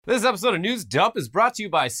This episode of News Dump is brought to you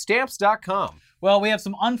by Stamps.com. Well, we have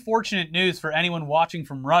some unfortunate news for anyone watching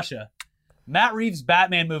from Russia. Matt Reeves'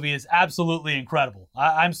 Batman movie is absolutely incredible.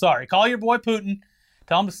 I'm sorry. Call your boy Putin.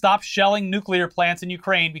 Tell him to stop shelling nuclear plants in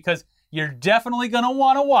Ukraine because you're definitely going to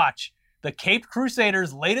want to watch the Caped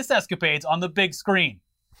Crusaders' latest escapades on the big screen.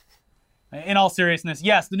 In all seriousness,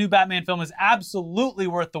 yes, the new Batman film is absolutely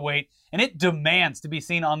worth the wait, and it demands to be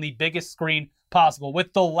seen on the biggest screen possible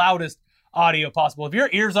with the loudest audio possible. If your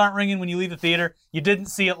ears aren't ringing when you leave the theater, you didn't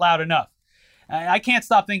see it loud enough. I can't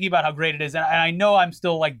stop thinking about how great it is, and I know I'm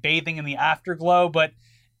still like bathing in the afterglow, but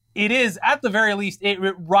it is, at the very least, it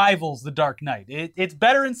rivals The Dark Knight. It's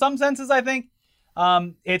better in some senses, I think.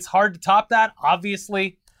 It's hard to top that,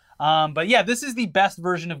 obviously. But yeah, this is the best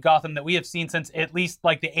version of Gotham that we have seen since at least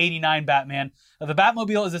like the 89 Batman. The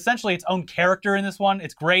Batmobile is essentially its own character in this one.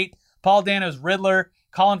 It's great. Paul Dano's Riddler,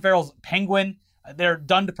 Colin Farrell's Penguin, they're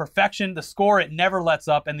done to perfection. The score, it never lets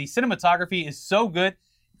up, and the cinematography is so good.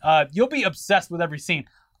 You'll be obsessed with every scene.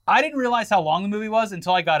 I didn't realize how long the movie was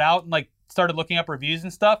until I got out and like started looking up reviews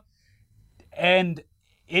and stuff. And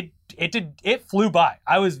it flew by.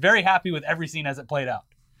 I was very happy with every scene as it played out.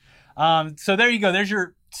 So there you go. There's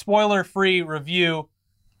your spoiler-free review.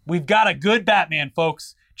 We've got a good Batman,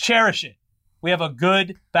 folks. Cherish it. We have a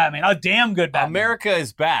good Batman. A damn good Batman. America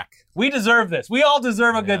is back. We deserve this. We all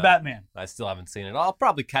deserve a good Batman. I still haven't seen it. I'll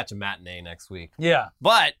probably catch a matinee next week. Yeah.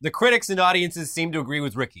 But the critics and audiences seem to agree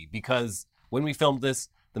with Ricky because when we filmed this,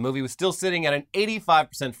 the movie was still sitting at an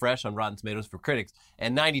 85% fresh on Rotten Tomatoes for critics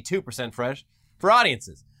and 92% fresh for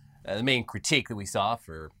audiences. The main critique that we saw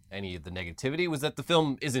for any of the negativity was that the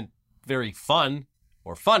film isn't very fun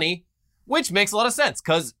or funny, which makes a lot of sense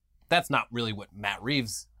because that's not really what Matt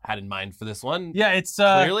Reeves had in mind for this one. Yeah, it's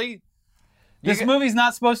clearly. This movie's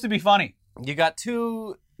not supposed to be funny. You got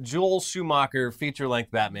two Joel Schumacher feature-length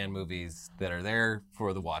Batman movies that are there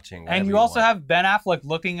for the watching. And you also have Ben Affleck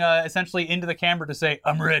looking essentially into the camera to say,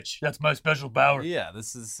 "I'm rich. That's my special power." Yeah,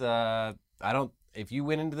 this is. If you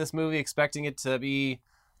went into this movie expecting it to be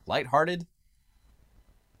lighthearted,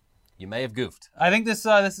 you may have goofed. I think this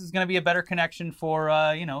is going to be a better connection for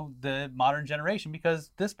the modern generation because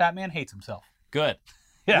this Batman hates himself. Good.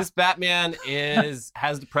 Yeah. This Batman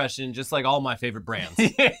has depression, just like all my favorite brands.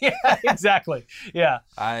 Yeah, exactly. Yeah.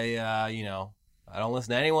 I don't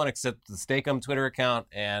listen to anyone except the Stakem Twitter account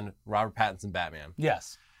and Robert Pattinson Batman.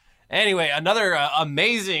 Yes. Anyway, another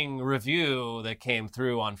amazing review that came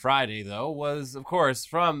through on Friday, though, was, of course,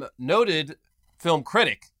 from noted film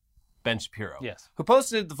critic Ben Shapiro. Yes. Who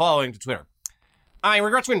posted the following to Twitter. I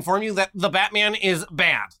regret to inform you that The Batman is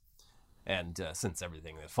bad. And since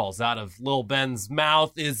everything that falls out of Lil Ben's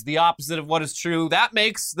mouth is the opposite of what is true, that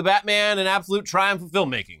makes The Batman an absolute triumph of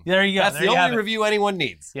filmmaking. There you go. That's the only review anyone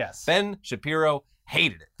needs. Yes. Ben Shapiro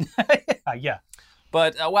hated it. Yeah.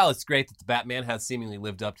 But while it's great that The Batman has seemingly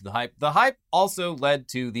lived up to the hype also led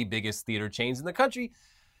to the biggest theater chains in the country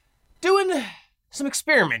doing some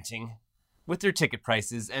experimenting with their ticket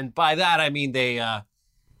prices. And by that, I mean they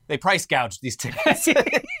price gouged these tickets.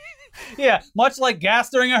 Yeah, much like gas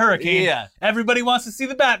during a hurricane. Yeah. Everybody wants to see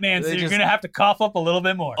the Batman, so you're going to have to cough up a little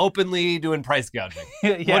bit more. Openly doing price gouging.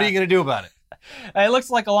 Yeah. What are you going to do about it? It looks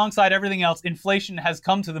like alongside everything else, inflation has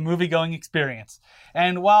come to the movie-going experience.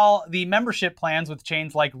 And while the membership plans with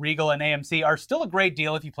chains like Regal and AMC are still a great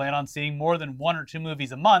deal if you plan on seeing more than 1 or 2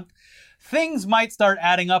 movies a month, things might start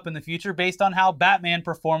adding up in the future based on how Batman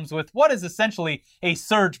performs with what is essentially a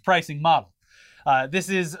surge pricing model. This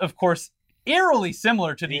is, of course, eerily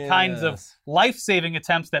similar to the kinds of life-saving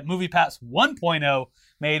attempts that MoviePass 1.0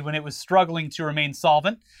 made when it was struggling to remain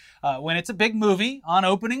solvent. When it's a big movie on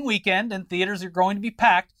opening weekend and theaters are going to be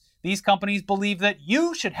packed, these companies believe that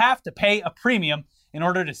you should have to pay a premium in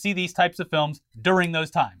order to see these types of films during those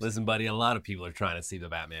times. Listen, buddy, a lot of people are trying to see the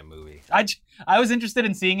Batman movie. I was interested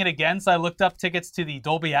in seeing it again, so I looked up tickets to the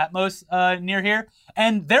Dolby Atmos near here,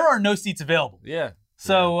 and there are no seats available. Yeah.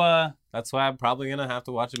 So that's why I'm probably gonna have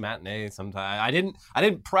to watch a matinee sometime.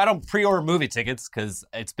 I don't pre-order movie tickets because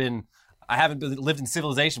I haven't lived in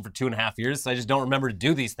civilization for 2.5 years, so I just don't remember to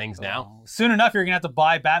do these things now. Soon enough, you're gonna have to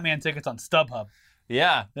buy Batman tickets on StubHub.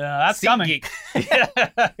 Yeah, that's Seat coming. Geek.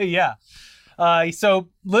 Yeah. So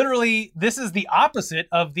literally, this is the opposite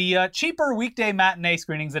of the cheaper weekday matinee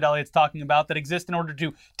screenings that Elliot's talking about that exist in order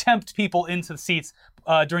to tempt people into the seats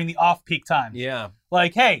during the off-peak times. Yeah.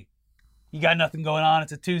 Like, hey, you got nothing going on.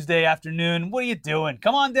 It's a Tuesday afternoon. What are you doing?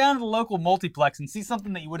 Come on down to the local multiplex and see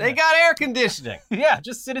something that you wouldn't. They got air conditioning. Yeah,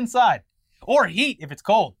 just sit inside. Or heat if it's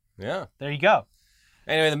cold. Yeah. There you go.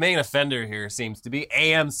 Anyway, the main offender here seems to be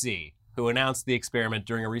AMC, who announced the experiment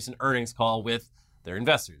during a recent earnings call with They're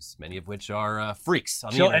investors, many of which are freaks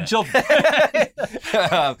on the And internet. children.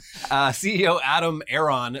 CEO Adam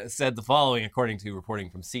Aron said the following, according to reporting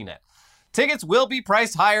from CNET. Tickets will be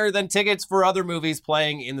priced higher than tickets for other movies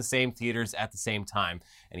playing in the same theaters at the same time.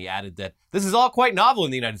 And he added that this is all quite novel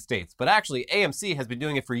in the United States, but actually AMC has been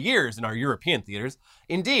doing it for years in our European theaters.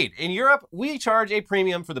 Indeed, in Europe, we charge a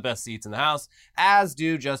premium for the best seats in the house, as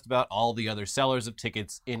do just about all the other sellers of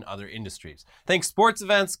tickets in other industries. Think sports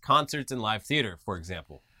events, concerts, and live theater, for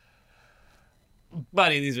example.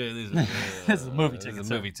 Buddy, these are This is a movie ticket. This is a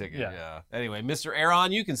sir. movie ticket, Yeah. yeah. Anyway, Mr.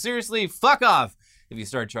 Aron, you can seriously fuck off if you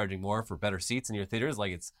start charging more for better seats in your theaters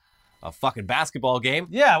like it's a fucking basketball game.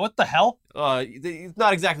 Yeah, what the hell? It's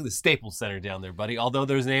not exactly the Staples Center down there, buddy, although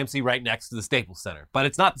there's an AMC right next to the Staples Center. But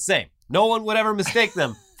it's not the same. No one would ever mistake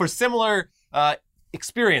them for similar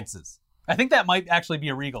experiences. I think that might actually be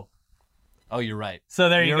a Regal. Oh, you're right. So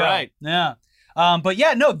there you You're go. right. Yeah. But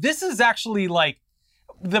yeah, no, this is actually like,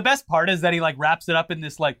 the best part is that he like wraps it up in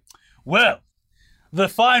this like, well, the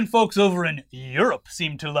fine folks over in Europe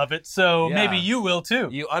seem to love it, so Yeah. maybe you will too.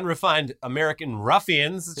 You unrefined American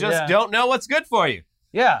ruffians just Yeah. don't know what's good for you.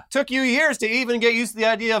 Yeah. Took you years to even get used to the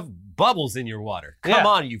idea of bubbles in your water. Come Yeah.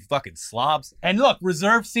 on, you fucking slobs. And look,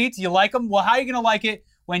 reserved seats, you like them? Well, how are you going to like it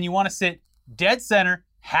when you want to sit dead center,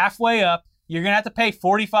 halfway up? You're going to have to pay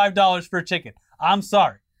 $45 for a ticket. I'm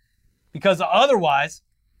sorry. Because otherwise,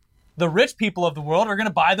 the rich people of the world are going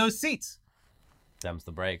to buy those seats. Them's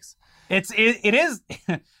the breaks. It is,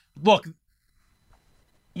 look,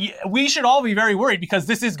 we should all be very worried because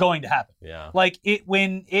this is going to happen. Yeah. Like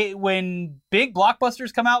when big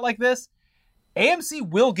blockbusters come out like this, AMC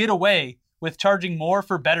will get away with charging more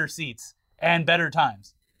for better seats and better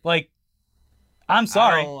times. Like, I'm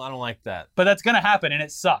sorry, I don't like that. but that's going to happen and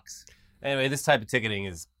it sucks. Anyway, this type of ticketing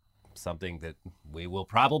is something that we will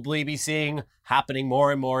probably be seeing happening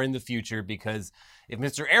more and more in the future because if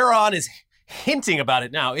Mr. Aron is hinting about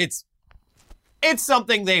it now, it's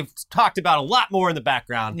something they've talked about a lot more in the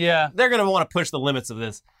background. Yeah. They're going to want to push the limits of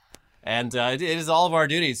this. And it is all of our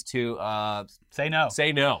duties to Say no.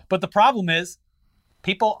 say no. But the problem is,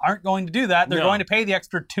 people aren't going to do that. They're No. going to pay the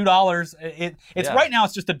extra $2. It's Yeah. right now.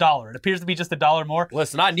 It's just $1. It appears to be just $1 more.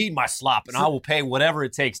 Listen, I need my slop, and I will pay whatever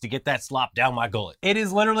it takes to get that slop down my gullet. It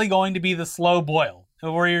is literally going to be the slow boil,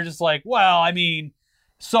 where you're just like, well, I mean,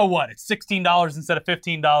 so what? It's $16 instead of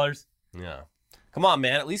 $15. Yeah. Come on,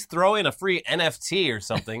 man. At least throw in a free NFT or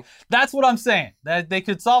something. That's what I'm saying. That they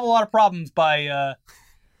could solve a lot of problems by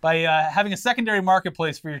having a secondary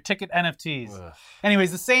marketplace for your ticket NFTs. Ugh.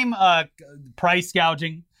 Anyways, the same price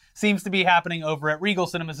gouging seems to be happening over at Regal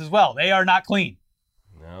Cinemas as well. They are not clean,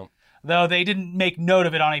 No. though they didn't make note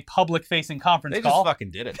of it on a public-facing conference They call. just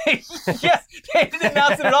fucking did it. Yeah, they didn't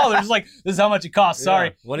announce it at all. They're just like, this is how much it costs. Sorry.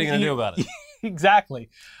 Yeah. What are you going to do about it? Exactly.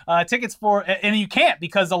 Tickets for, and you can't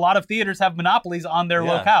because a lot of theaters have monopolies on their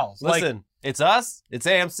Yeah. locales. Listen, it's us. It's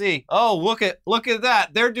AMC. Oh, look at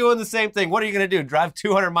that. They're doing the same thing. What are you going to do? Drive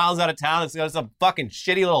 200 miles out of town? It's got some fucking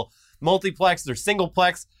shitty little multiplex or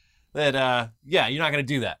singleplex that, yeah, you're not going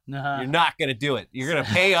to do that. Uh-huh. You're not going to do it. You're going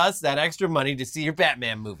to pay us that extra money to see your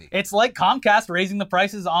Batman movie. It's like Comcast raising the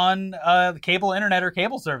prices on the cable internet or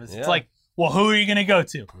cable service. Yeah. It's like, well, who are you going to go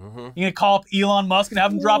to? Mm-hmm. You going to call up Elon Musk and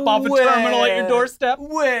have him drop off a terminal at your doorstep?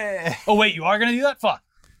 Where? Oh, wait, you are going to do that? Fuck.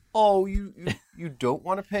 Oh, you don't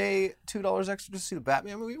want to pay $2 extra to see the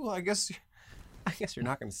Batman movie? Well, I guess you're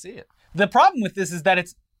not going to see it. The problem with this is that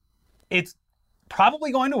it's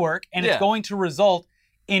probably going to work and Yeah. it's going to result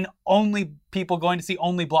in only people going to see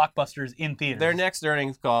only blockbusters in theaters. Their next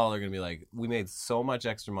earnings call, they're going to be like, we made so much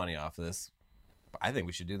extra money off of this. I think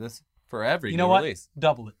we should do this for every You know new what? release.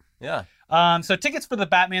 Double it. Yeah. So tickets for the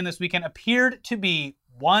Batman this weekend appeared to be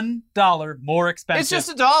 $1 more expensive. It's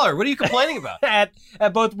just $1. What are you complaining about? at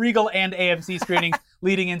both Regal and AMC screenings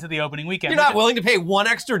leading into the opening weekend. You're not willing to pay $1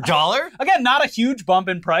 extra? Again, not a huge bump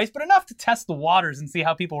in price, but enough to test the waters and see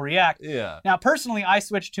how people react. Yeah. Now, personally, I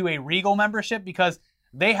switched to a Regal membership because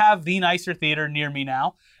they have the nicer theater near me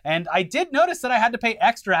now. And I did notice that I had to pay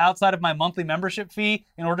extra outside of my monthly membership fee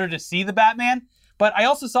in order to see the Batman. But I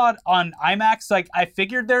also saw it on IMAX. Like, I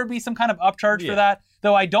figured there would be some kind of upcharge for that.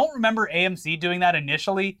 Though I don't remember AMC doing that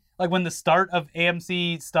initially. Like when the start of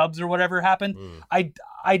AMC stubs or whatever happened.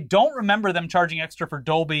 I don't remember them charging extra for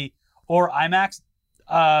Dolby or IMAX.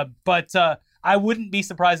 But I wouldn't be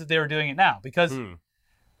surprised if they were doing it now. Because,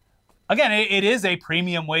 again, it is a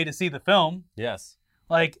premium way to see the film. Yes.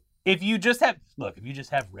 Like, if you just have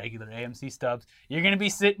regular AMC stubs, you're going to be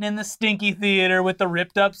sitting in the stinky theater with the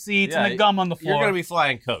ripped up seats and the gum on the floor. You're going to be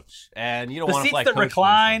flying coach, and you don't the want to seats fly that coach.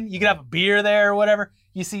 recline, you can have a beer there or whatever.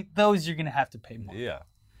 You see, those you're going to have to pay more. Yeah.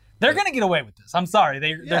 They're going to get away with this. I'm sorry.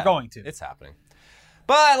 They're going to. It's happening.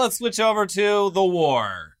 But let's switch over to the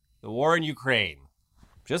war in Ukraine.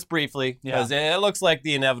 Just briefly, because it looks like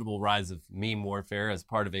the inevitable rise of meme warfare as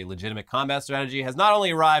part of a legitimate combat strategy has not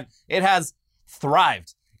only arrived, it has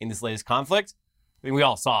thrived in this latest conflict. I mean, we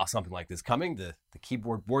all saw something like this coming. The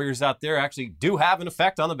keyboard warriors out there actually do have an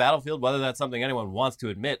effect on the battlefield, whether that's something anyone wants to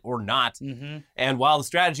admit or not. Mm-hmm. And while the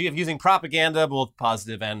strategy of using propaganda, both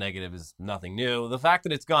positive and negative, is nothing new, the fact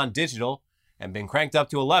that it's gone digital and been cranked up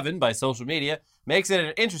to 11 by social media makes it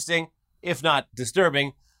an interesting, if not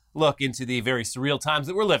disturbing, look into the very surreal times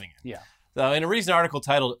that we're living in. Yeah. So in a recent article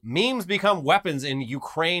titled, "Memes Become Weapons in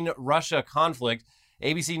Ukraine-Russia Conflict,"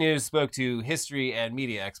 ABC News spoke to history and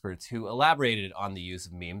media experts who elaborated on the use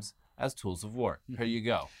of memes as tools of war. Here you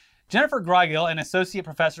go. Jennifer Greigel, an associate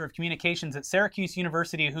professor of communications at Syracuse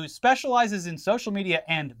University who specializes in social media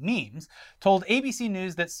and memes, told ABC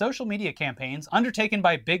News that social media campaigns undertaken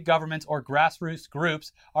by big governments or grassroots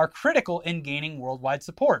groups are critical in gaining worldwide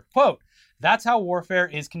support. Quote, "That's how warfare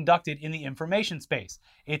is conducted in the information space.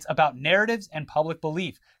 It's about narratives and public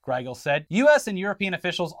belief," Greigel said. U.S. and European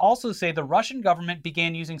officials also say the Russian government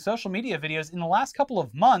began using social media videos in the last couple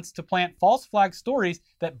of months to plant false flag stories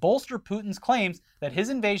that bolster Putin's claims that his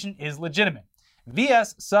invasion is legitimate.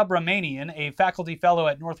 V.S. Subramanian, a faculty fellow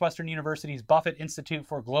at Northwestern University's Buffett Institute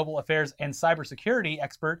for Global Affairs and Cybersecurity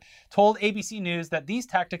expert, told ABC News that these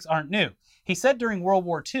tactics aren't new. He said during World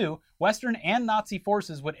War II, Western and Nazi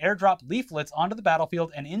forces would airdrop leaflets onto the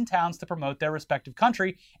battlefield and in towns to promote their respective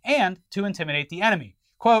country and to intimidate the enemy.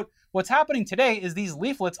 Quote, "What's happening today is these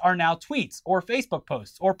leaflets are now tweets or Facebook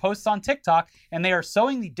posts or posts on TikTok, and they are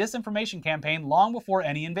sowing the disinformation campaign long before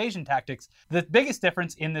any invasion tactics. The biggest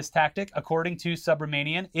difference in this tactic, according to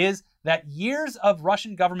Subramanian, is that years of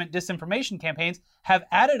Russian government disinformation campaigns have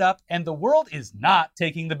added up and the world is not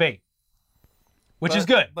taking the bait." Which is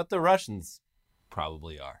good. But the Russians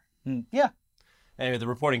probably are. Yeah. Anyway, the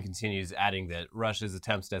reporting continues, adding that Russia's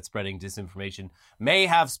attempts at spreading disinformation may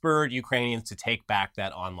have spurred Ukrainians to take back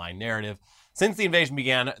that online narrative. Since the invasion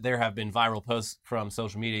began, there have been viral posts from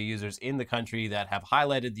social media users in the country that have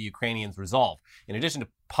highlighted the Ukrainians' resolve. In addition to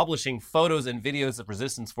publishing photos and videos of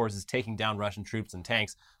resistance forces taking down Russian troops and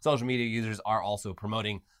tanks, social media users are also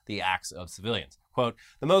promoting the acts of civilians. Quote,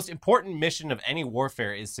 "The most important mission of any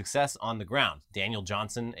warfare is success on the ground." Daniel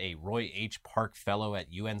Johnson, a Roy H. Park Fellow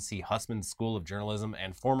at UNC Hussman School of Journalism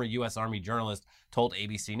and former U.S. Army journalist, told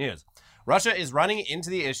ABC News. Russia is running into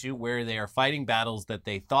the issue where they are fighting battles that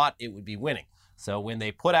they thought it would be winning. So when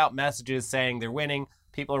they put out messages saying they're winning,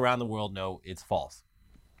 people around the world know it's false.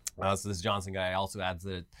 So this Johnson guy also adds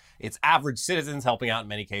that it's average citizens helping out in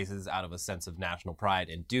many cases out of a sense of national pride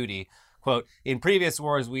and duty. Quote, "In previous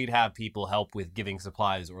wars, we'd have people help with giving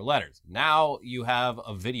supplies or letters. Now you have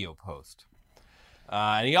a video post."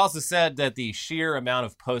 And he also said that the sheer amount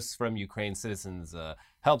of posts from Ukraine citizens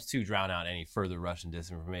helps to drown out any further Russian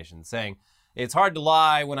disinformation, saying, "It's hard to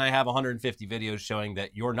lie when I have 150 videos showing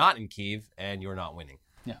that you're not in Kyiv and you're not winning."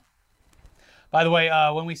 Yeah. By the way,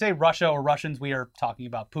 when we say Russia or Russians, we are talking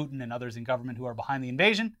about Putin and others in government who are behind the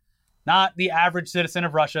invasion. Not the average citizen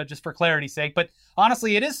of Russia, just for clarity's sake. But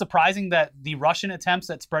honestly, it is surprising that the Russian attempts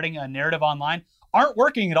at spreading a narrative online aren't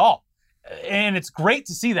working at all. And it's great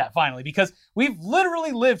to see that finally, because we've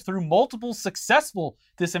literally lived through multiple successful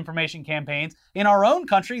disinformation campaigns in our own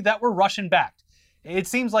country that were Russian-backed. It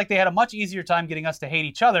seems like they had a much easier time getting us to hate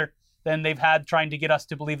each other than they've had trying to get us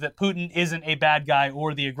to believe that Putin isn't a bad guy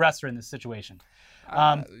or the aggressor in this situation.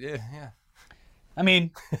 Yeah. I mean...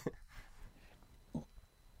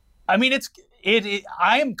 I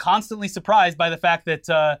am constantly surprised by the fact that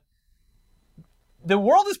the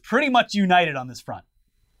world is pretty much united on this front.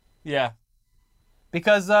 Yeah.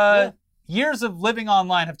 Because years of living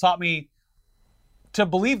online have taught me to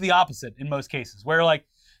believe the opposite in most cases, where like,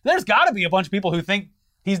 there's got to be a bunch of people who think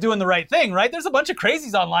he's doing the right thing, right? There's a bunch of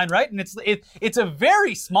crazies online, right? And it's a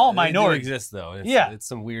very small minority. They do exist, though. It's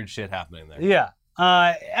some weird shit happening there. Yeah.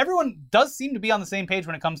 Everyone does seem to be on the same page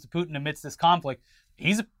when it comes to Putin amidst this conflict.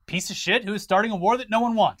 He's a piece of shit who is starting a war that no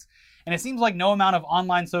one wants. And it seems like no amount of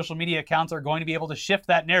online social media accounts are going to be able to shift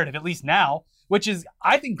that narrative, at least now, which is,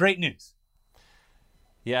 I think, great news.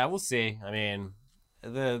 Yeah, we'll see. I mean,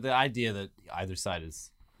 the idea that either side is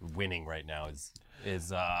winning right now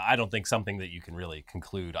is I don't think something that you can really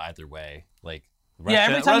conclude either way. Like,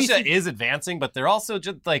 Russia is advancing, but they're also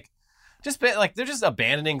they're just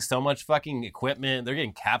abandoning so much fucking equipment. They're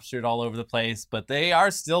getting captured all over the place, but they are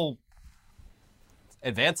still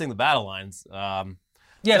advancing the battle lines.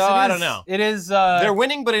 Yes, so I don't know. It is. They're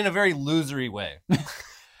winning, but in a very losery way.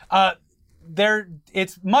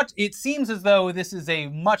 It seems as though this is a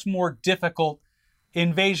much more difficult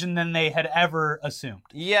invasion than they had ever assumed.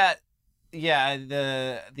 Yeah, Yeah,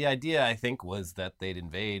 the idea I think was that they'd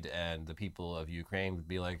invade and the people of Ukraine would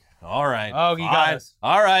be like, all right, Oh, you got fine. us.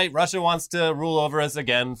 All right, Russia wants to rule over us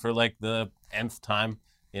again for like the nth time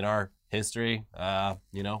in our history. What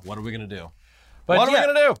are we gonna do? But what are we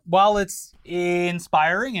gonna do? While it's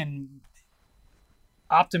inspiring and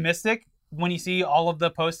optimistic when you see all of the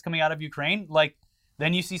posts coming out of Ukraine, like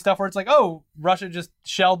then you see stuff where it's like, oh, Russia just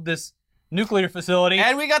shelled this nuclear facility.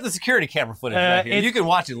 And we got the security camera footage right here. You can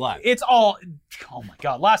watch it live. It's all, oh my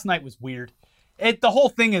God, last night was weird. The whole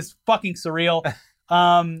thing is fucking surreal.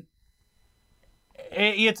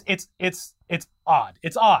 It's odd.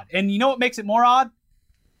 It's odd. And you know what makes it more odd?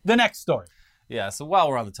 The next story. Yeah, so while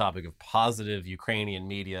we're on the topic of positive Ukrainian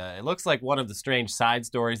media, it looks like one of the strange side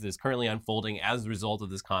stories that is currently unfolding as a result of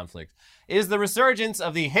this conflict is the resurgence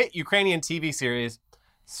of the hit Ukrainian TV series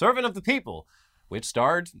Servant of the People, which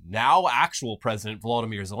starred now actual President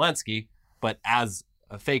Volodymyr Zelensky, but as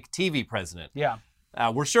a fake TV president. Yeah.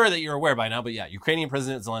 We're sure that you're aware by now, but yeah, Ukrainian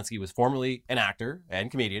President Zelensky was formerly an actor and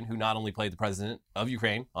comedian who not only played the president of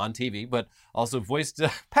Ukraine on TV, but also voiced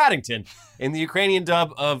Paddington in the Ukrainian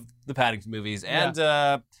dub of the Paddington movies and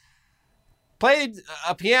played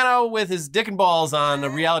a piano with his dick and balls on a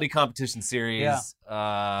reality competition series.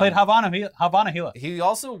 Yeah. Played Havana Hila. He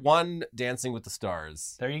also won Dancing with the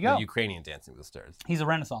Stars. There you go. The Ukrainian Dancing with the Stars. He's a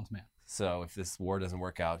Renaissance man. So if this war doesn't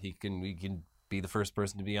work out, we can be the first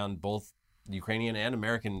person to be on both Ukrainian and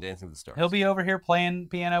American Dancing with the Stars. He'll be over here playing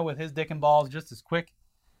piano with his dick and balls just as quick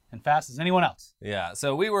and fast as anyone else. Yeah,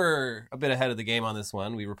 so we were a bit ahead of the game on this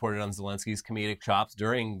one. We reported on Zelensky's comedic chops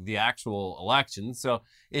during the actual election. So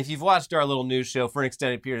if you've watched our little news show for an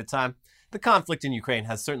extended period of time, the conflict in Ukraine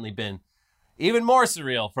has certainly been even more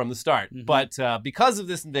surreal from the start. Mm-hmm. But because of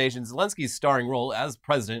this invasion, Zelensky's starring role as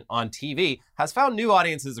president on TV has found new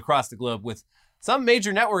audiences across the globe, with some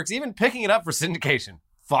major networks even picking it up for syndication.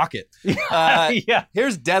 Fuck it. Yeah.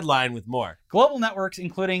 Here's Deadline with more. Global networks,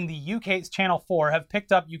 including the UK's Channel 4, have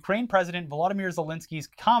picked up Ukraine President Volodymyr Zelensky's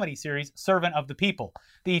comedy series, Servant of the People.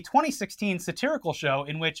 The 2016 satirical show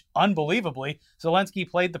in which, unbelievably, Zelensky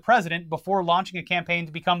played the president before launching a campaign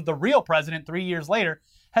to become the real president 3 years later,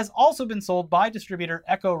 has also been sold by distributor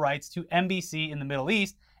Echo Rights to NBC in the Middle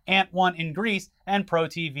East, Ant1 in Greece, and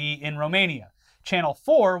ProTV in Romania. Channel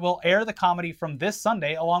 4 will air the comedy from this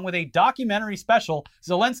Sunday, along with a documentary special,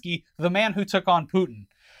 Zelensky, the Man Who Took on Putin.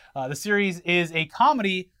 The series is a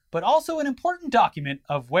comedy, but also an important document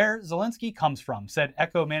of where Zelensky comes from, said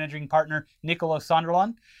Echo managing partner Nicolo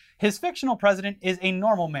Sonderland. His fictional president is a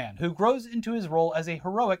normal man who grows into his role as a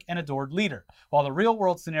heroic and adored leader, while the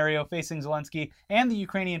real-world scenario facing Zelensky and the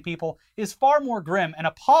Ukrainian people is far more grim and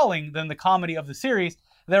appalling than the comedy of the series.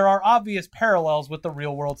 There are obvious parallels with the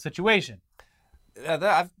real-world situation.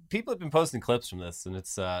 People have been posting clips from this, and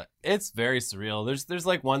it's very surreal. There's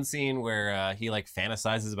like one scene where he like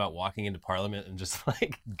fantasizes about walking into Parliament and just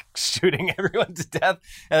like shooting everyone to death.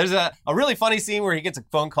 And there's a really funny scene where he gets a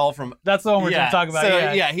phone call from. That's the one we're going to talk about. So,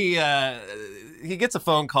 he gets a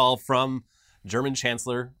phone call from German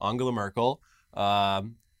Chancellor Angela Merkel,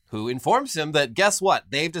 who informs him that guess what?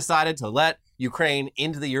 They've decided to let Ukraine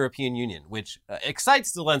into the European Union, which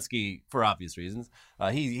excites Zelensky for obvious reasons.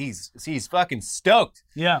 He's fucking stoked.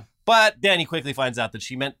 Yeah. But then he quickly finds out that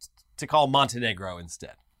she meant to call Montenegro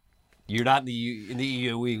instead. You're not in the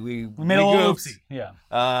EU. We made a little oopsie. Yeah.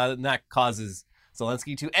 And that causes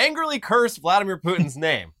Zelensky to angrily curse Vladimir Putin's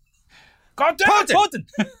name. God damn it, Putin!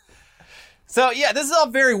 So yeah, this is all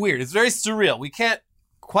very weird. It's very surreal. We can't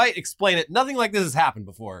quite explain it. Nothing like this has happened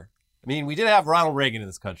before. I mean, we did have Ronald Reagan in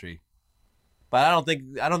this country, but I don't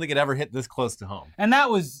think it ever hit this close to home. And that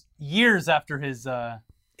was years after his.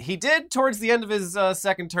 He did, towards the end of his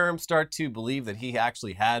second term, start to believe that he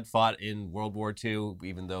actually had fought in World War II,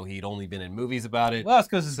 even though he'd only been in movies about it. Well, that's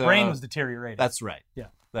because his brain was deteriorating. That's right. Yeah,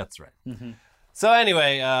 that's right. Mm-hmm. So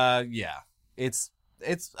anyway, it's.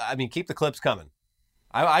 I mean, keep the clips coming.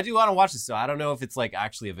 I do want to watch this, so I don't know if it's like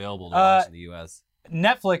actually available to watch in the U.S.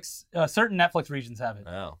 Netflix, certain Netflix regions have it.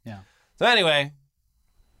 Oh, yeah. So anyway.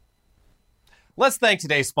 Let's thank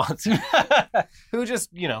today's sponsor, who just,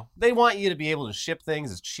 they want you to be able to ship things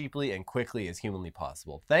as cheaply and quickly as humanly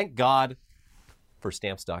possible. Thank God for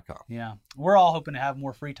Stamps.com. Yeah. We're all hoping to have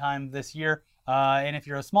more free time this year. And if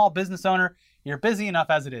you're a small business owner, You're busy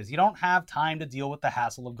enough as it is. You don't have time to deal with the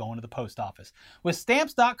hassle of going to the post office. With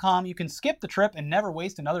Stamps.com, you can skip the trip and never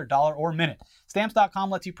waste another dollar or minute.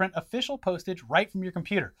 Stamps.com lets you print official postage right from your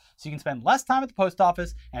computer, so you can spend less time at the post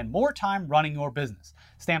office and more time running your business.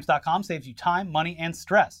 Stamps.com saves you time, money, and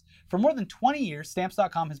stress. For more than 20 years,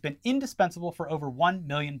 Stamps.com has been indispensable for over 1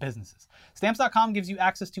 million businesses. Stamps.com gives you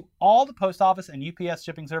access to all the post office and UPS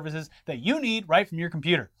shipping services that you need right from your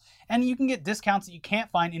computer. And you can get discounts that you can't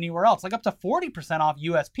find anywhere else, like up to 40% off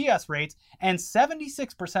USPS rates and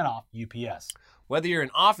 76% off UPS. Whether you're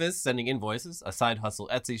an office sending invoices, a side hustle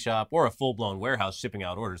Etsy shop, or a full-blown warehouse shipping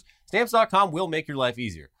out orders, Stamps.com will make your life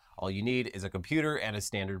easier. All you need is a computer and a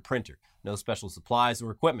standard printer. No special supplies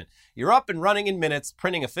or equipment. You're up and running in minutes,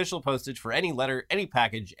 printing official postage for any letter, any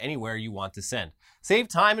package, anywhere you want to send. Save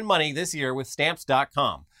time and money this year with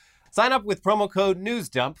Stamps.com. Sign up with promo code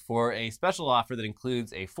NEWSDUMP for a special offer that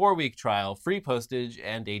includes a 4-week trial, free postage,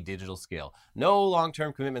 and a digital scale. No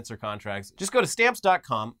long-term commitments or contracts. Just go to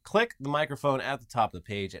Stamps.com, click the microphone at the top of the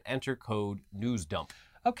page, and enter code NEWSDUMP.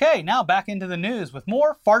 Okay, now back into the news with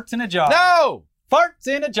more farts in a jar. No! Farts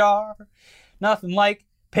in a jar. Nothing like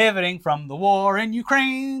pivoting from the war in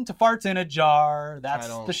Ukraine to farts in a jar. That's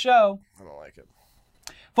the show. I don't like it.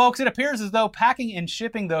 Folks, it appears as though packing and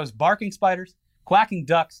shipping those barking spiders, quacking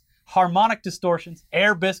ducks, harmonic distortions,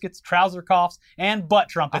 air biscuits, trouser coughs, and butt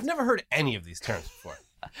trumpets. I've never heard any of these terms before.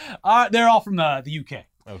 They're all from the UK.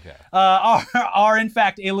 Okay. Are in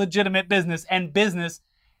fact a legitimate business, and business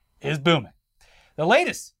is booming. The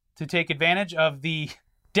latest to take advantage of the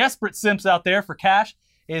desperate simps out there for cash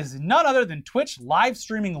is none other than Twitch live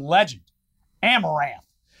streaming legend, Amaranth,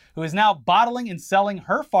 who is now bottling and selling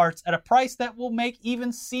her farts at a price that will make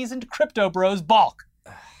even seasoned crypto bros balk.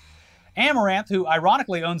 Amaranth, who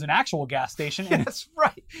ironically owns an actual gas station, That's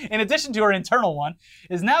right. in addition to her internal one,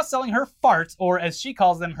 is now selling her farts, or as she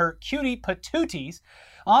calls them, her cutie patooties,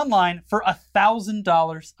 online for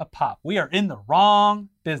 $1,000 a pop. We are in the wrong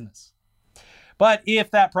business. But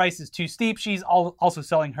if that price is too steep, she's also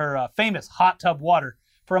selling her famous hot tub water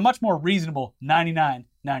for a much more reasonable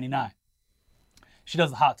 $99.99. She does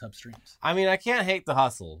the hot tub streams. I mean, I can't hate the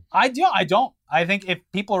hustle. I don't. I think if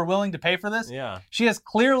people are willing to pay for this, she has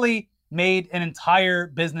clearly made an entire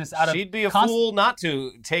business out of... She'd be a fool not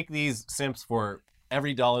to take these simps for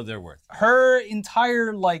every dollar they're worth. Her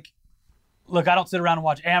entire, look, I don't sit around and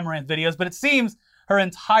watch Amaranth videos, but it seems her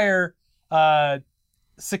entire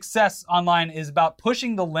success online is about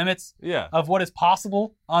pushing the limits of what is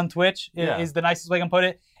possible on Twitch, is the nicest way I can put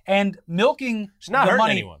it, and milking the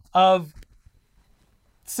money of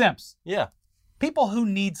simps. Yeah. People who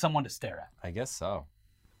need someone to stare at. I guess so.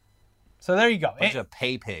 So there you go. Bunch of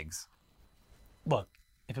pay pigs. Look,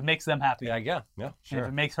 if it makes them happy. Yeah, sure. And if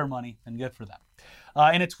it makes her money, then good for them.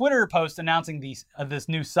 In a Twitter post announcing this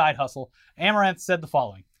new side hustle, Amaranth said the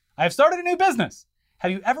following: I have started a new business. Have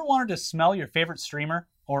you ever wanted to smell your favorite streamer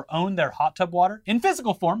or own their hot tub water in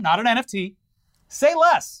physical form, not an NFT? Say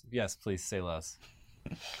less. Yes, please say less.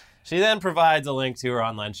 She then provides a link to her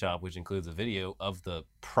online shop, which includes a video of the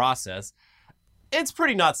process. It's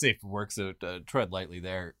pretty not safe for work, so tread lightly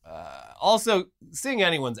there. Also, seeing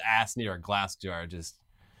anyone's ass near a glass jar just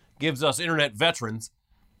gives us internet veterans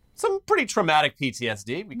some pretty traumatic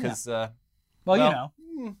PTSD because, if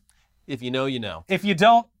you know, you know. If you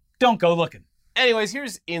don't go looking. Anyways,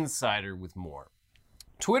 here's Insider with more.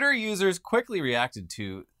 Twitter users quickly reacted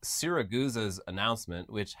to Siragusa's announcement,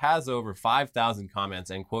 which has over 5,000 comments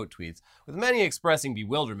and quote tweets, with many expressing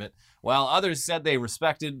bewilderment, while others said they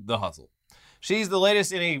respected the hustle. She's the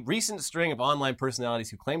latest in a recent string of online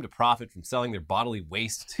personalities who claim to profit from selling their bodily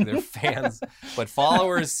waste to their fans, but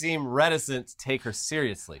followers seem reticent to take her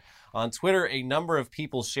seriously. On Twitter, a number of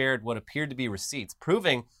people shared what appeared to be receipts,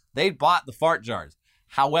 proving they'd bought the fart jars.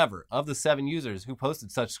 However, of the 7 users who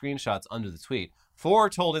posted such screenshots under the tweet, 4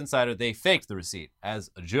 told Insider they faked the receipt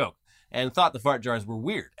as a joke and thought the fart jars were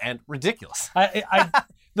weird and ridiculous.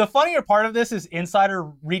 The funnier part of this is Insider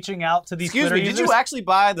reaching out to these Twitter users. Did you actually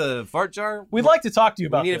buy the fart jar? We'd like to talk to you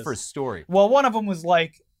about this. We need it for a story. Well, one of them was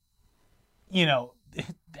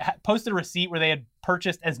posted a receipt where they had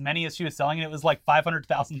purchased as many as she was selling, and it was like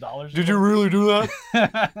 $500,000. Did you really do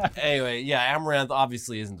that? Anyway, Amaranth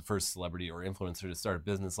obviously isn't the first celebrity or influencer to start a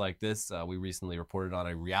business like this. We recently reported on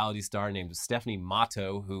a reality star named Stephanie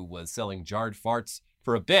Matto, who was selling jarred farts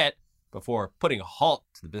for a bit before putting a halt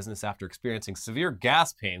to the business after experiencing severe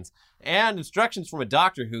gas pains and instructions from a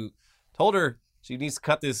doctor who told her she needs to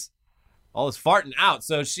cut all this farting out.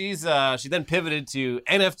 So she then pivoted to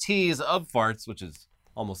NFTs of farts, which is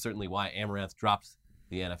almost certainly why Amaranth dropped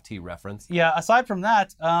the NFT reference. Yeah, aside from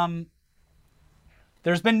that,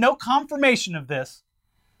 there's been no confirmation of this,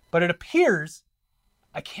 But it appears,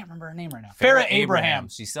 I can't remember her name right now. Farrah Abraham.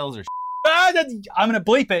 She sells her. Farrah Abraham. Farrah Abraham. She sells her. I'm gonna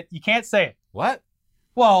bleep it. You can't say it. What?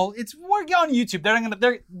 Well, we're on YouTube.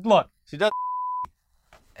 They're look. She does.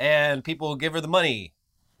 And people give her the money.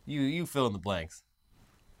 You fill in the blanks.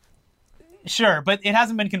 Sure, but it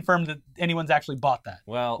hasn't been confirmed that anyone's actually bought that.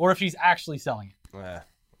 Well, or if she's actually selling it.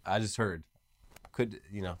 I just heard. Could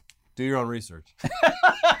do your own research,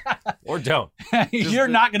 or don't. You're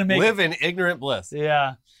not gonna live in ignorant bliss.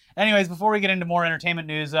 Yeah. Anyways, before we get into more entertainment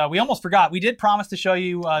news, we almost forgot. We did promise to show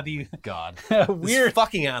you the weird this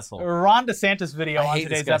fucking asshole Ron DeSantis video on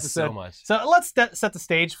today's episode. So much. So let's set the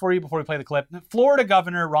stage for you before we play the clip. Florida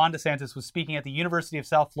Governor Ron DeSantis was speaking at the University of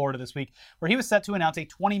South Florida this week, where he was set to announce a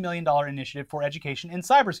 $20 million initiative for education in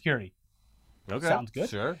cybersecurity. Okay, sounds good.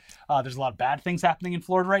 Sure. There's a lot of bad things happening in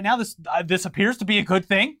Florida right now. This appears to be a good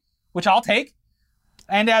thing, which I'll take.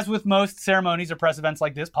 And as with most ceremonies or press events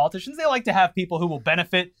like this, politicians, they like to have people who will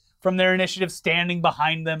benefit from their initiative standing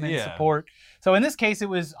behind them in support. So in this case, it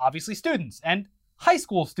was obviously students, and high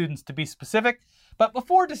school students to be specific. But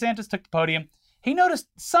before DeSantis took the podium, he noticed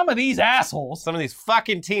some of these assholes, some of these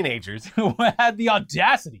fucking teenagers, who had the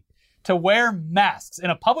audacity to wear masks in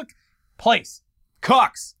a public place.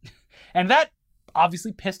 Cocks! And that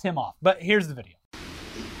obviously pissed him off. But here's the video.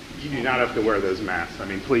 You do not have to wear those masks. I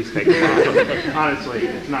mean, please take them off. Honestly,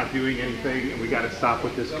 it's not doing anything, and we got to stop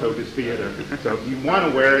with this COVID theater. So if you want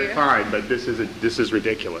to wear it, fine, but this is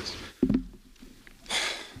ridiculous.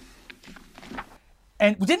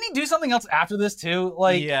 And didn't he do something else after this too?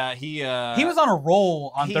 Like, yeah, he was on a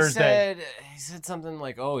roll on Thursday. He said something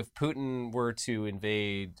like, "Oh, if Putin were to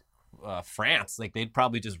invade France, like they'd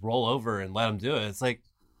probably just roll over and let him do it." It's like,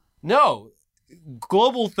 no.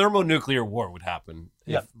 Global thermonuclear war would happen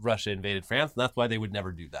if Russia invaded France, and that's why they would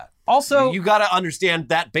never do that. Also, you got to understand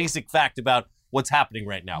that basic fact about what's happening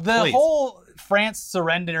right now. The whole France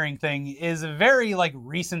surrendering thing is a very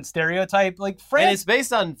recent stereotype. Like France, and it's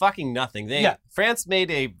based on fucking nothing. France made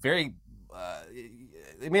a very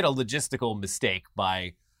they made a logistical mistake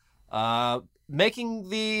by making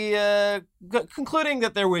the concluding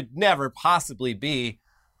that there would never possibly be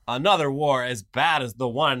another war as bad as the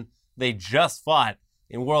one they just fought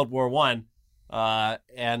in World War I.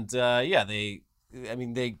 They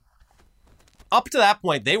up to that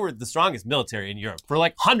point, they were the strongest military in Europe for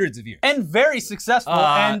hundreds of years. And very successful,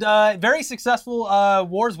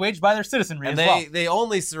 wars waged by their citizenry as well. They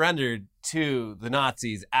only surrendered to the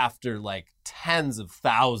Nazis after tens of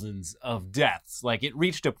thousands of deaths. It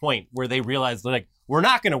reached a point where they realized we're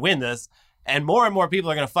not going to win this, and more people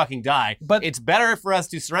are going to fucking die. But it's better for us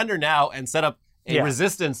to surrender now and set up a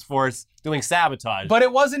resistance force doing sabotage. But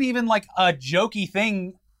it wasn't even a jokey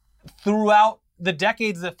thing throughout the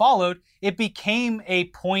decades that followed. It became a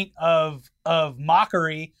point of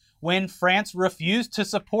mockery when France refused to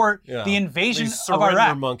support the invasion of Iraq.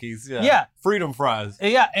 Surrender monkeys, yeah. Freedom fries.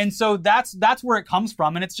 Yeah, and so that's where it comes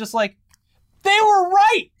from. And it's just they were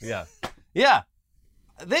right. Yeah.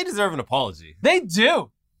 They deserve an apology. They do.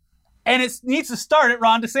 And it needs to start at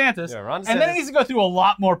Ron DeSantis. Yeah, Ron DeSantis. And then it needs to go through a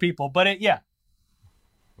lot more people. But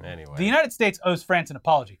Anyway. The United States owes France an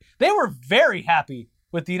apology. They were very happy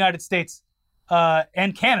with the United States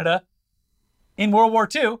and Canada in World War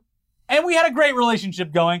II, and we had a great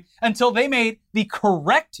relationship going until they made the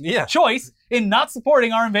correct choice in not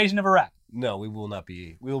supporting our invasion of Iraq. No, we will not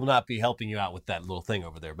be helping you out with that little thing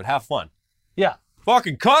over there, but have fun. Yeah.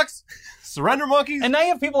 Fucking cucks, surrender monkeys. And now you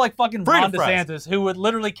have people like fucking Ron DeSantis who would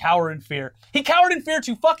literally cower in fear. He cowered in fear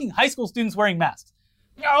to fucking high school students wearing masks.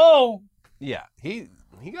 Oh. Yeah, he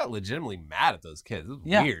got legitimately mad at those kids. It was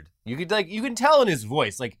weird. You can tell in his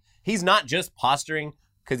voice, he's not just posturing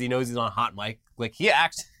because he knows he's on hot mic. He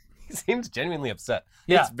seems genuinely upset.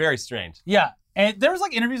 Yeah. It's very strange. Yeah. And there was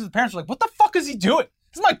interviews with parents who were what the fuck is he doing?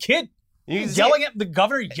 This is my kid. He's yelling at the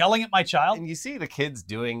governor, yelling at my child. And you see the kids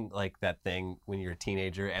doing that thing when you're a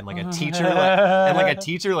teenager, and a teacher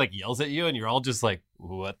yells at you, and you're all just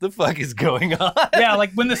what the fuck is going on? Yeah,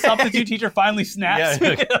 when the substitute teacher finally snaps.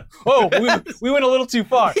 Oh, we went a little too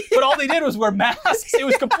far. But all they did was wear masks. It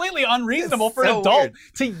was completely unreasonable for an adult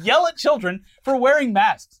to yell at children for wearing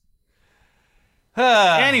masks.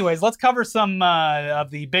 Anyways, let's cover some of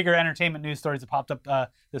the bigger entertainment news stories that popped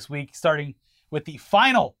up this week, starting with the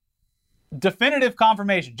final definitive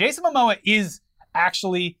confirmation. Jason Momoa is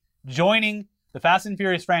actually joining the Fast and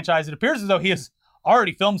Furious franchise. It appears as though he has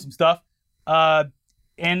already filmed some stuff.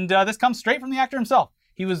 And this comes straight from the actor himself.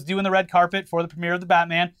 He was doing the red carpet for the premiere of The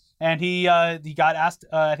Batman, and he got asked,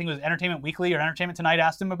 I think it was Entertainment Weekly or Entertainment Tonight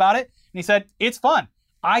asked him about it, and he said, "It's fun.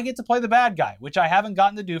 I get to play the bad guy, which I haven't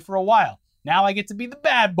gotten to do for a while. Now I get to be the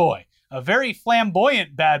bad boy, a very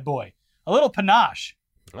flamboyant bad boy, a little panache."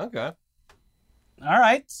 Okay. All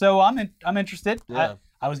right, so I'm interested. Yeah.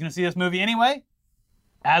 I was going to see this movie anyway,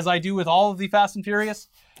 as I do with all of the Fast and Furious.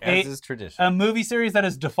 As is tradition. A movie series that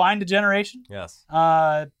has defined a generation. Yes.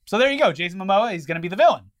 So there you go. Jason Momoa is going to be the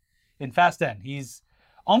villain in Fast 10. He's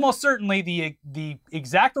almost certainly the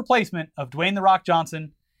exact replacement of Dwayne The Rock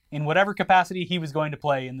Johnson in whatever capacity he was going to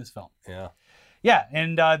play in this film. Yeah. Yeah,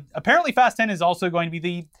 and apparently Fast 10 is also going to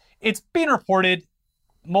be it's been reported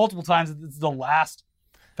multiple times that it's the last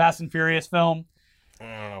Fast and Furious film. I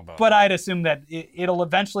don't know about But I'd assume that it'll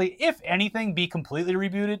eventually, if anything, be completely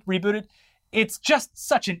rebooted. It's just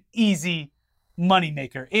such an easy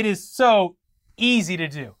moneymaker. It is so easy to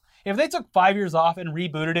do. If they took 5 years off and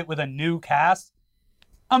rebooted it with a new cast,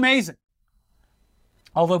 amazing.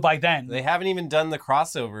 Although by then... They haven't even done the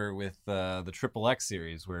crossover with the Triple X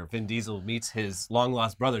series where Vin Diesel meets his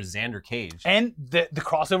long-lost brother, Xander Cage. And the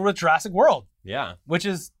crossover with Jurassic World, Yeah. which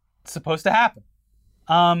is supposed to happen.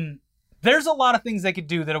 There's a lot of things they could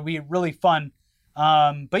do that'll be really fun.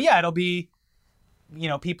 But yeah, it'll be,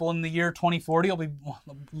 people in the year 2040 will be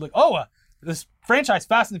like, this franchise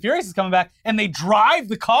Fast and the Furious is coming back, and they drive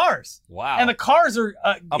the cars. Wow. And the cars are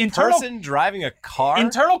A person driving a car?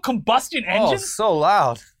 internal combustion Oh, engines. so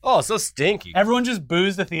loud. Oh, so stinky. Everyone just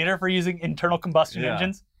boos the theater for using internal combustion Yeah.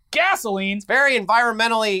 engines. Gasoline. Very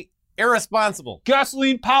environmentally irresponsible.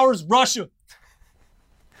 Gasoline powers Russia.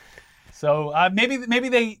 So maybe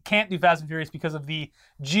they can't do Fast and Furious because of the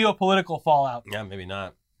geopolitical fallout. Yeah, maybe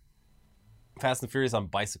not. Fast and Furious on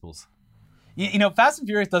bicycles. Fast and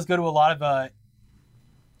Furious does go to a lot of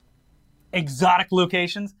exotic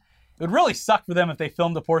locations. It would really suck for them if they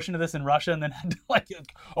filmed a portion of this in Russia and then had to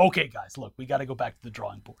okay, guys, look, we got to go back to the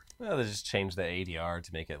drawing board. Well, they just changed the ADR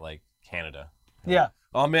to make it like Canada. Yeah.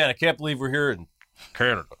 Oh, man, I can't believe we're here in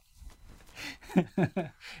Canada.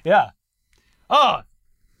 Yeah. Oh,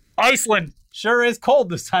 Iceland sure is cold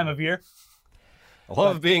this time of year. I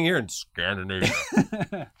love being here in Scandinavia.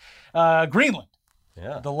 Greenland,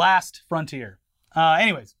 Yeah. the last frontier.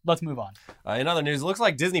 Anyways, let's move on. In other news, it looks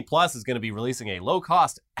like Disney Plus is going to be releasing a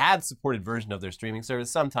low-cost, ad-supported version of their streaming service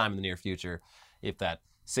sometime in the near future. If that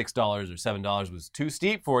 $6 or $7 was too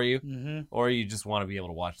steep for you, or you just want to be able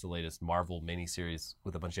to watch the latest Marvel miniseries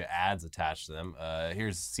with a bunch of ads attached to them,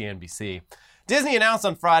 here's CNBC. Disney announced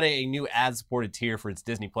on Friday a new ad-supported tier for its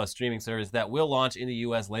Disney Plus streaming service that will launch in the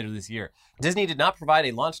U.S. later this year. Disney did not provide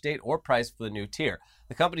a launch date or price for the new tier.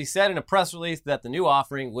 The company said in a press release that the new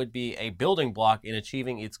offering would be a building block in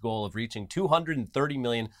achieving its goal of reaching 230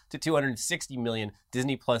 million to 260 million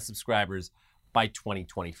Disney Plus subscribers by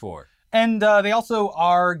 2024. And they also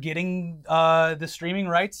are getting the streaming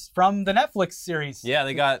rights from the Netflix series. Yeah,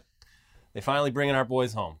 they finally bringing our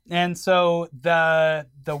boys home. And so the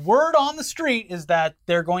word on the street is that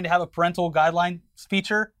they're going to have a parental guidelines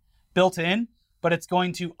feature built in, but it's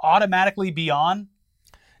going to automatically be on.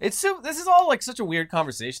 This is all like such a weird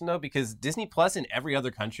conversation though, because Disney Plus in every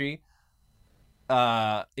other country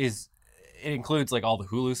it includes like all the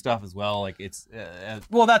Hulu stuff as well. Like it's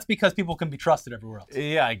Well, that's because people can be trusted everywhere else.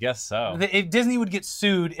 yeah, I guess so. If Disney would get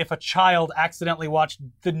sued if a child accidentally watched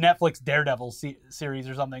the Netflix Daredevil series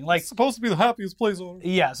or something. Like, It's supposed to be the happiest place on earth.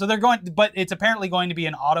 yeah, so they're going, but it's apparently going to be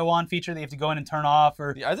an auto-on feature that you have to go in and turn off.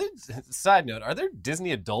 Or Side note, are there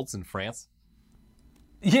Disney adults in France?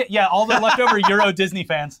 yeah, all the leftover Euro Disney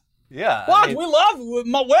fans. Yeah. What? We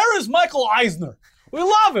love. Where is Michael Eisner? We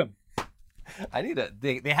love him.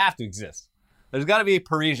 They have to exist. There's got to be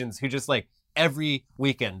Parisians who just like every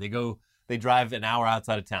weekend they drive an hour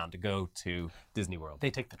outside of town to go to Disney World.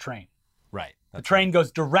 They take the train. Right. The train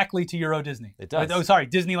goes directly to Euro Disney. It does. Oh, sorry,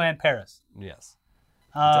 Disneyland Paris. Yes.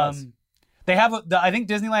 It does. They have. I think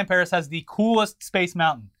Disneyland Paris has the coolest Space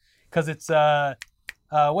Mountain because it's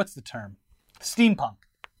what's the term? Steampunk.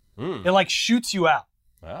 It like shoots you out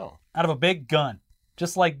Wow. of a big gun,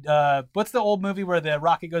 just like what's the old movie where the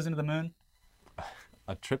rocket goes into the moon?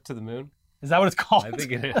 A Trip to the Moon? Is that what it's called? I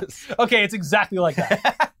think it is. Okay, it's exactly like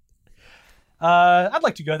that. I'd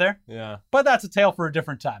like to go there, Yeah. but that's a tale for a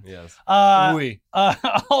different time. Yes.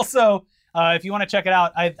 Also, if you want to check it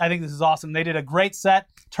out, I think this is awesome. They did a great set.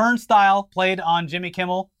 Turnstile played on Jimmy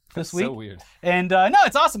Kimmel this week. So weird. And no,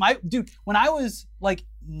 it's awesome. When I was like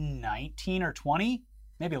 19 or 20,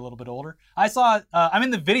 maybe a little bit older, I saw, I'm in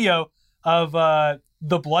the video of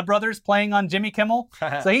the Blood Brothers playing on Jimmy Kimmel.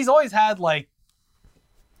 So he's always had like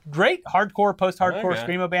great hardcore, post-hardcore Okay.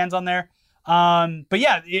 screamo bands on there. But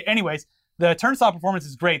yeah, anyways, the Turnstile performance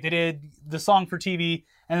is great. They did the song for TV,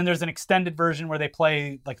 and then there's an extended version where they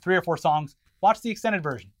play like 3 or 4 songs. Watch the extended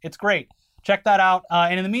version. It's great. Check that out.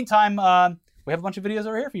 And in the meantime, we have a bunch of videos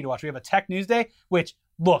over here for you to watch. We have a Tech News Day, which,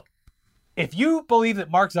 look, if you believe that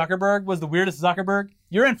Mark Zuckerberg was the weirdest Zuckerberg,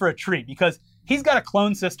 you're in for a treat because he's got a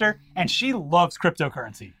clone sister and she loves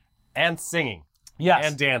cryptocurrency. And singing. Yes.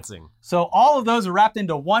 And dancing. So all of those are wrapped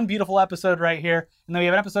into one beautiful episode right here. And then we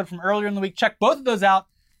have an episode from earlier in the week. Check both of those out.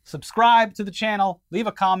 Subscribe to the channel, leave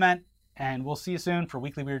a comment, and we'll see you soon for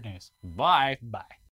Weekly Weird News. Bye. Bye.